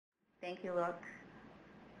Thank you, Luc.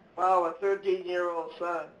 Wow, a 13-year-old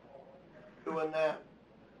son doing that.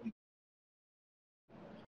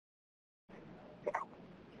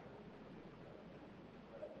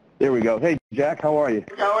 There we go. Hey, Jack, how are you?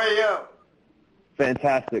 How are you?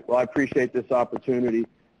 Fantastic. Well, I appreciate this opportunity,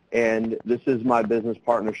 and this is my business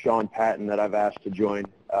partner, Sean Patton, that I've asked to join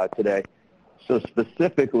today. So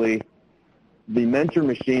specifically, the Mentor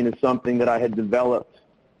Machine is something that I had developed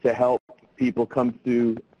to help people come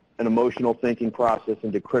through an emotional thinking process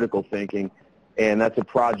into critical thinking, and that's a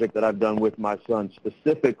project that I've done with my son.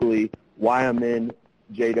 Specifically, why I'm in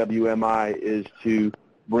JWMI is to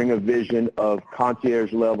bring a vision of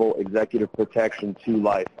concierge-level executive protection to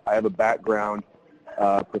life. I have a background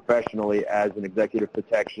professionally as an executive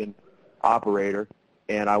protection operator,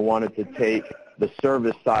 and I wanted to take the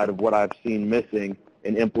service side of what I've seen missing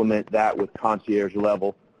and implement that with concierge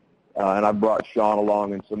level. And I brought Sean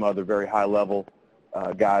along and some other very high-level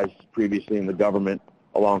guys previously in the government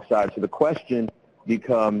alongside. So the question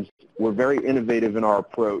becomes, we're very innovative in our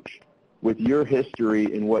approach. With your history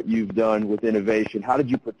and what you've done with innovation, how did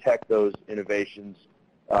you protect those innovations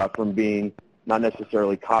from being not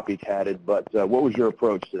necessarily copycatted, but what was your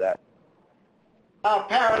approach to that?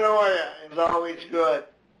 Paranoia is always good.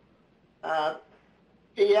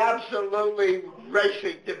 Be absolutely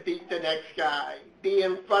racing to beat the next guy. Be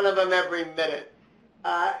in front of him every minute.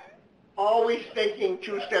 Always thinking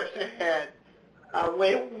 2 steps ahead.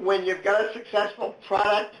 When you've got a successful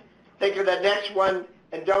product, think of the next one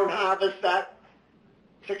and don't harvest that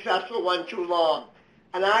successful one too long.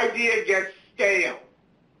 An idea gets stale,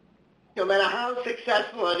 no matter how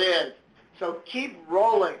successful it is. So keep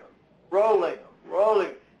rolling,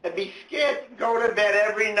 and be scared to go to bed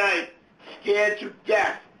every night, scared to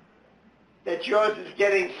death that yours is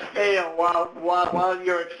getting stale while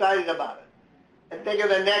you're excited about it. And think of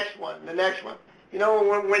the next one. You know,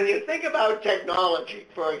 when you think about technology,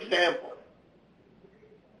 for example,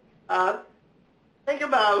 think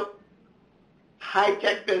about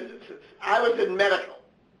high-tech businesses. I was in medical.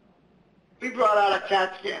 We brought out a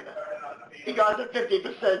CAT scanner. He got a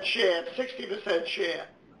 50% share, 60% share.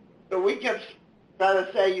 So we kept trying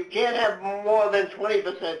to say you can't have more than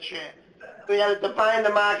 20% share. We had to define the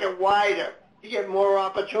market wider to get more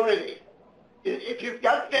opportunity. If you've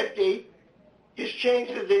got 50, just change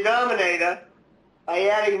the denominator by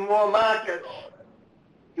adding more markets.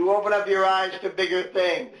 You open up your eyes to bigger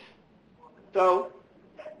things. So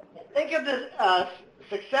think of the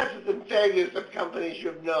successes and failures of companies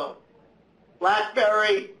you've known.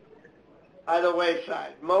 BlackBerry, by the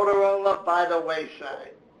wayside. Motorola, by the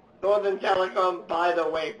wayside. Northern Telecom, by the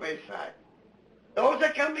wayside. Those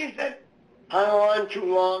are companies that hung on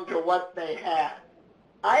too long to what they had.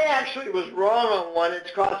 I actually was wrong on one.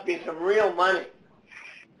 It's cost me some real money.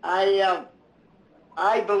 I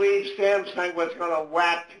believe Samsung was going to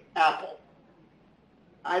whack Apple.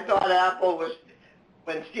 I thought Apple was,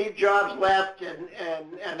 when Steve Jobs left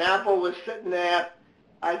and Apple was sitting there,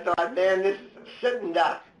 I thought, man, this is a sitting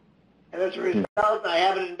duck. And as a result, I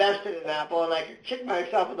haven't invested in Apple, and I could kick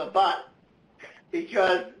myself in the butt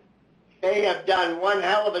because they have done one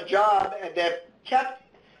hell of a job, and they've kept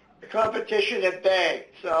the competition at bay.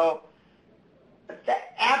 So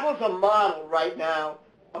Apple's a model right now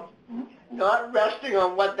of not resting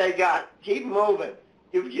on what they got. Keep moving.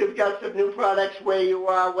 You've got some new products where you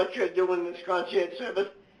are, what you're doing in this concierge service.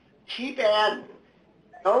 Keep adding.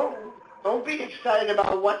 Don't be excited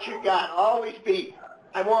about what you got. Always be,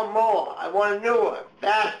 I want more. I want newer,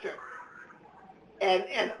 faster.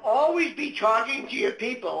 And always be talking to your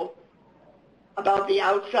people about the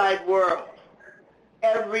outside world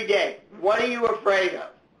every day. What are you afraid of?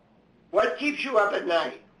 What keeps you up at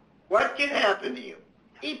night? What can happen to you?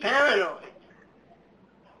 Be paranoid.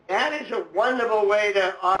 That is a wonderful way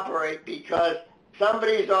to operate because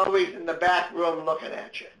somebody's always in the back room looking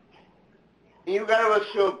at you. And you've got to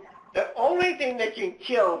assume the only thing that can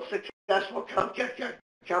kill successful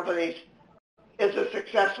companies is a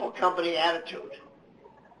successful company attitude.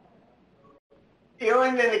 The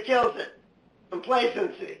only thing that kills it,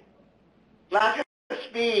 complacency, lack of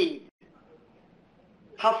speed,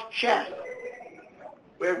 puffed chest.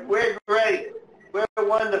 We're great. We're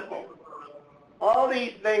wonderful. All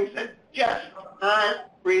these things that just aren't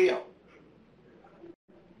real.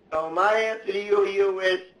 So my answer to you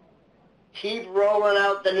is keep rolling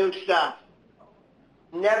out the new stuff.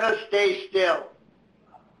 Never stay still.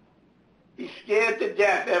 Be scared to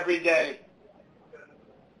death every day.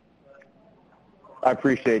 I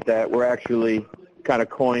appreciate that. We're actually kind of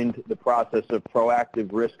coined the process of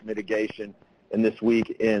proactive risk mitigation, and this week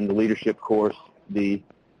in the leadership course, the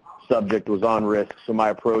subject was on risk, so my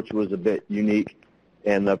approach was a bit unique.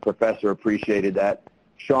 and the professor appreciated that.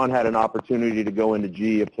 Sean had an opportunity to go into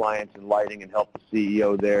GE Appliance and Lighting and help the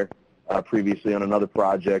CEO there previously on another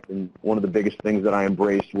project, and one of the biggest things that I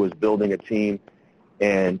embraced was building a team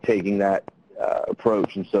and taking that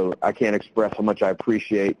approach. And so I can't express how much I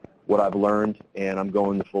appreciate what I've learned, and I'm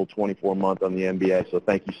going the full 24-month on the MBA. So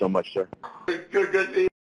thank you so much, sir. Good to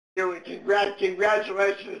you, and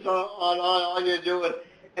congratulations on all you're doing.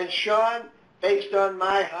 And Sean, based on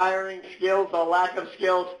my hiring skills or lack of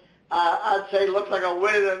skills, I'd say looks like a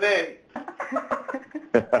winner to me.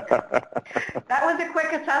 That was a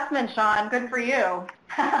quick assessment, Sean. Good for you.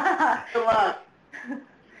 Good luck.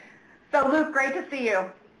 So, Luke, great to see you.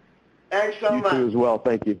 Thanks so much. You too as well.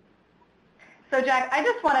 Thank you. So, Jack, I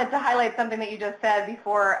just wanted to highlight something that you just said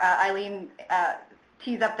before Eileen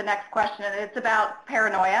tees up the next question, and it's about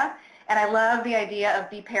paranoia. And I love the idea of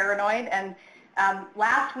be paranoid. And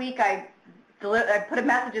last week I put a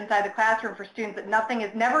message inside the classroom for students that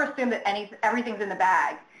never assume that everything's in the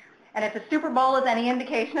bag. And if the Super Bowl is any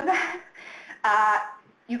indication of that,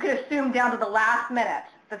 you could assume down to the last minute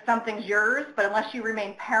that something's yours, but unless you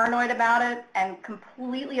remain paranoid about it and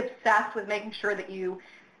completely obsessed with making sure that you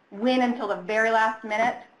win until the very last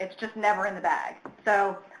minute, it's just never in the bag.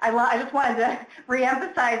 So I just wanted to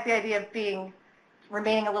reemphasize the idea of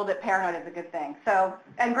remaining a little bit paranoid is a good thing. So,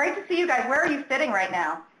 and great to see you guys. Where are you sitting right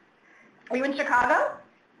now? Are you in Chicago?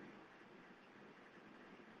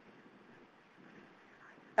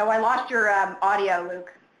 Oh, I lost your audio, Luke.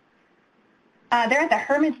 They're at the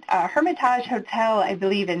Hermitage Hotel, I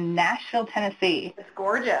believe, in Nashville, Tennessee. It's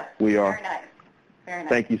gorgeous. We are. Very nice. Very nice.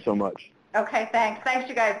 Thank you so much. Okay, thanks. Thanks,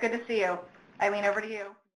 you guys. Good to see you. Eileen, over to you.